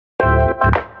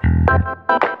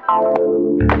Hello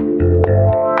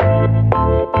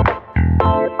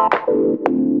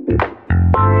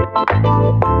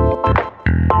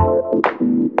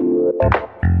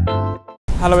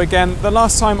again. The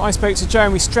last time I spoke to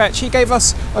Jeremy Stretch, he gave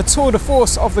us a tour de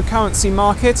force of the currency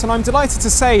market, and I'm delighted to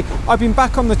say I've been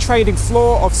back on the trading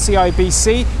floor of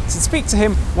CIBC to speak to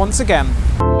him once again.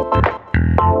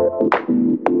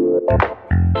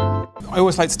 I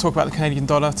always like to talk about the Canadian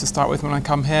dollar to start with when I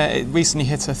come here. It recently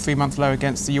hit a 3-month low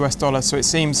against the US dollar, so it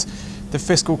seems the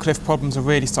fiscal cliff problems are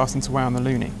really starting to weigh on the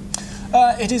loonie.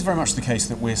 It is very much the case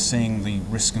that we're seeing the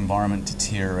risk environment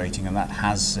deteriorating, and that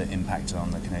has impacted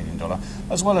on the Canadian dollar,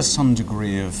 as well as some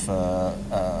degree of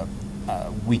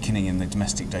weakening in the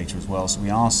domestic data as well. So we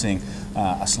are seeing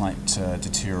a slight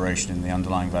deterioration in the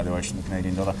underlying valuation of the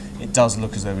Canadian dollar. It does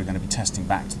look as though we're going to be testing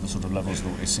back to the sort of levels that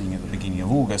we're seeing at the beginning of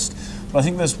August. But I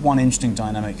think there's one interesting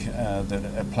dynamic that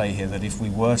at play here, that if we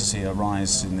were to see a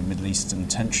rise in the Middle Eastern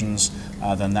tensions,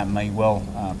 then that may well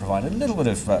provide a little bit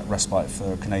of respite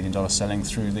for Canadian dollar selling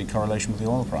through the correlation with the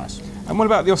oil price. And what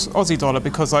about the Aussie dollar?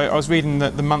 Because I was reading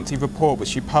the monthly report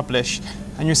which you publish,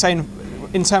 and you're saying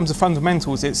in terms of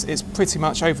fundamentals it's pretty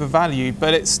much overvalued,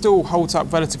 but it still holds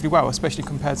up relatively well, especially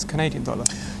compared to Canadian dollar.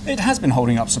 It has been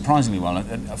holding up surprisingly well.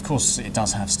 Of course, it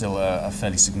does have still a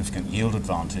fairly significant yield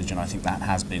advantage, and I think that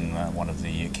has been one of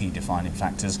the key defining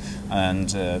factors. And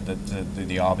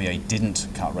the RBA didn't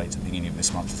cut rates at the beginning of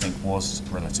this month, I think, was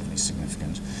relatively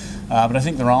significant. But I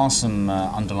think there are some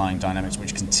underlying dynamics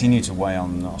which continue to weigh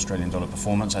on Australian dollar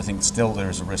performance. I think still there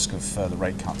is a risk of further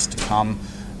rate cuts to come.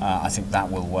 I think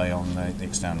that will weigh on the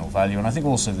external value, and I think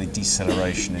also the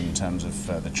deceleration in terms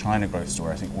of the China growth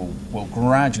story, I think will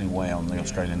gradually weigh on the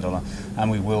Australian dollar,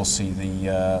 and we will see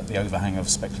the overhang of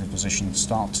speculative positions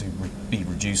start to be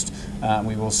reduced.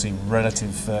 We will see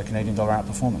relative Canadian dollar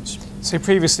outperformance. So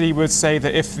previously you would say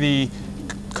that if the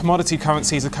commodity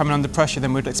currencies are coming under pressure,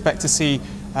 then we'd expect to see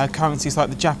currencies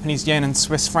like the Japanese yen and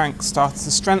Swiss franc start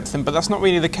to strengthen, but that's not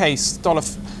really the case.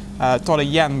 Dollar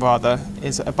yen rather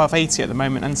is above 80 at the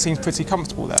moment and seems pretty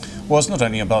comfortable there. Well, it's not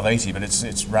only above 80, but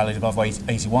it's rallied above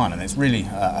 81, and it's really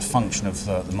a function of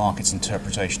the market's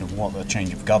interpretation of what the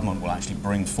change of government will actually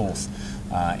bring forth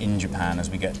in Japan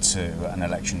as we get to an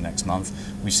election next month.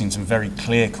 We've seen some very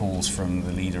clear calls from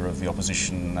the leader of the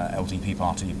opposition LDP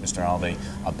party, Mr. Abe,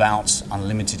 about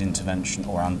unlimited intervention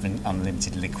or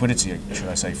unlimited liquidity, should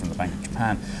I say, from the Bank of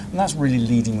Japan. And that's really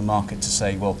leading the market to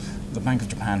say, well, the Bank of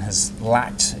Japan has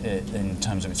lacked in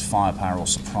terms of its firepower or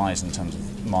surprise in terms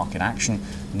of market action.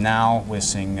 Now we're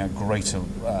seeing greater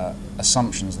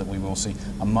assumptions that we will see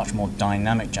a much more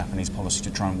dynamic Japanese policy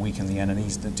to try and weaken the yen and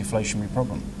ease the deflationary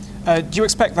problem. Do you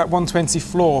expect that 120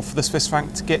 floor for the Swiss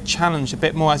franc to get challenged a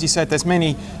bit more? As you said, there's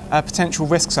many potential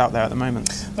risks out there at the moment.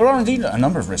 There are indeed a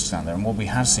number of risks out there, and what we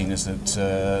have seen is that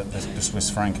the Swiss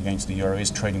franc against the euro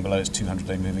is trading below its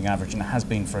 200-day moving average, and it has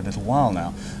been for a little while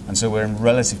now. And so we're in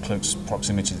relative close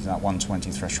proximity to that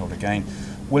 120 threshold again.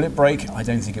 Will it break? I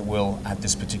don't think it will at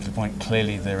this particular point.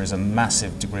 Clearly there is a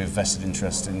massive degree of vested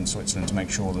interest in Switzerland to make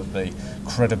sure that the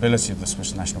credibility of the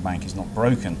Swiss National Bank is not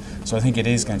broken. So I think it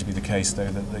is going to be the case,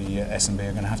 though, that the SNB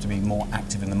are going to have to be more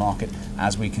active in the market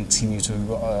as we continue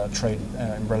to trade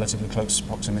in relatively close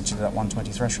proximity to that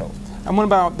 120 threshold. And what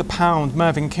about the pound?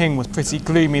 Mervyn King was pretty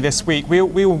gloomy this week. We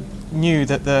all knew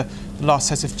that the last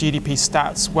set of GDP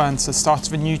stats weren't the start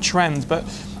of a new trend, but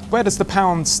where does the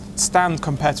pound stand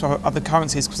compared to other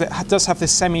currencies? Because it does have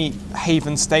this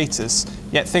semi-haven status,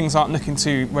 yet things aren't looking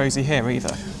too rosy here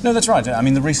either. No, that's right. I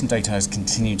mean, the recent data has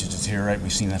continued to deteriorate.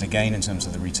 We've seen that again in terms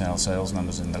of the retail sales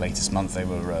numbers in the latest month. They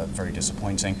were very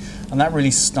disappointing. And that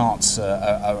really starts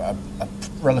a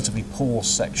relatively poor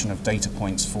section of data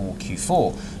points for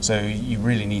Q4. So you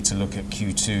really need to look at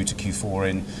Q2 to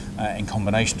Q4 in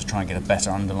combination to try and get a better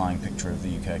underlying picture of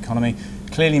the UK economy.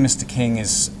 Clearly, Mr. King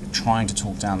is trying to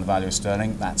talk down the value of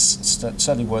sterling. That's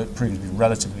certainly proven to be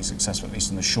relatively successful, at least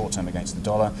in the short term, against the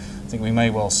dollar. I think we may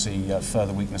well see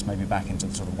further weakness, maybe back into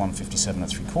the sort of 157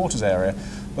 3/4 area.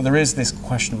 But there is this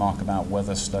question mark about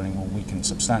whether sterling will weaken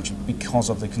substantially because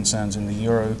of the concerns in the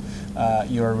euro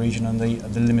region and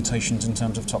the limitations in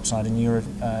terms of topside in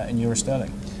euro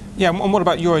sterling. Yeah, and what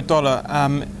about euro dollar?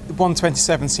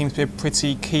 127 seems to be a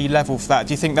pretty key level for that.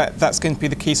 Do you think that that's going to be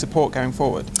the key support going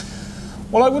forward?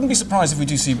 Well, I wouldn't be surprised if we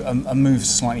do see a move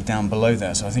slightly down below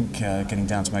there. So I think getting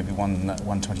down to maybe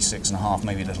 126.5,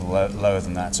 maybe a little lower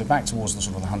than that. So back towards the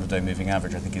sort of the 100-day moving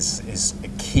average, I think is a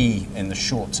key in the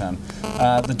short term.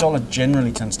 The dollar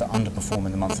generally tends to underperform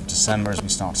in the month of December as we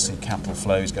start to see capital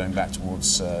flows going back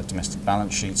towards domestic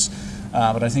balance sheets.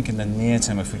 But I think in the near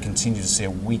term, if we continue to see a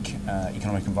weak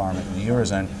economic environment in the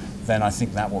Eurozone, then I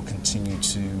think that will continue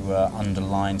to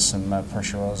underline some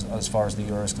pressure as far as the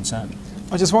euro is concerned.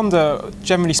 I just wonder,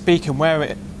 generally speaking,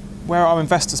 where are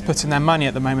investors putting their money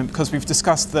at the moment? Because we've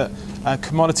discussed that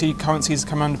commodity currencies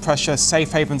come under pressure,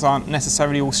 safe havens aren't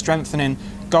necessarily all strengthening,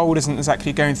 gold isn't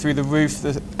exactly going through the roof,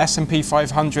 the S&P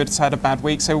 500 has had a bad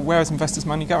week, so where is investors'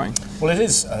 money going? Well, it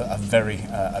is a very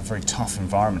tough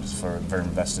environment for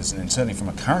investors, and certainly from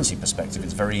a currency perspective,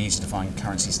 it's very easy to find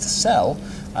currencies to sell.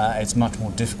 It's much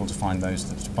more difficult to find those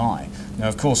to buy. Now,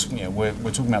 of course, we're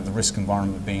talking about the risk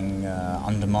environment being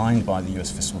undermined by the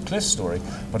US fiscal cliff story,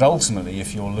 but ultimately,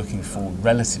 if you're looking for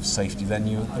relative safety, then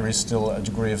there is still a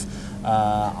degree of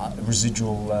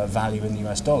residual value in the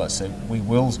US dollar. So we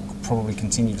will probably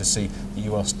continue to see the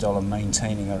US dollar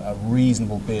maintaining a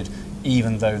reasonable bid,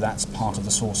 even though that's part of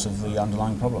the source of the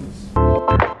underlying problem.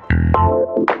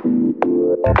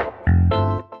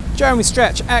 Jeremy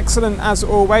Stretch, excellent as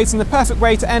always, and the perfect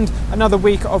way to end another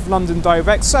week of London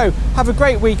Direct. So have a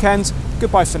great weekend.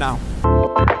 Goodbye for now.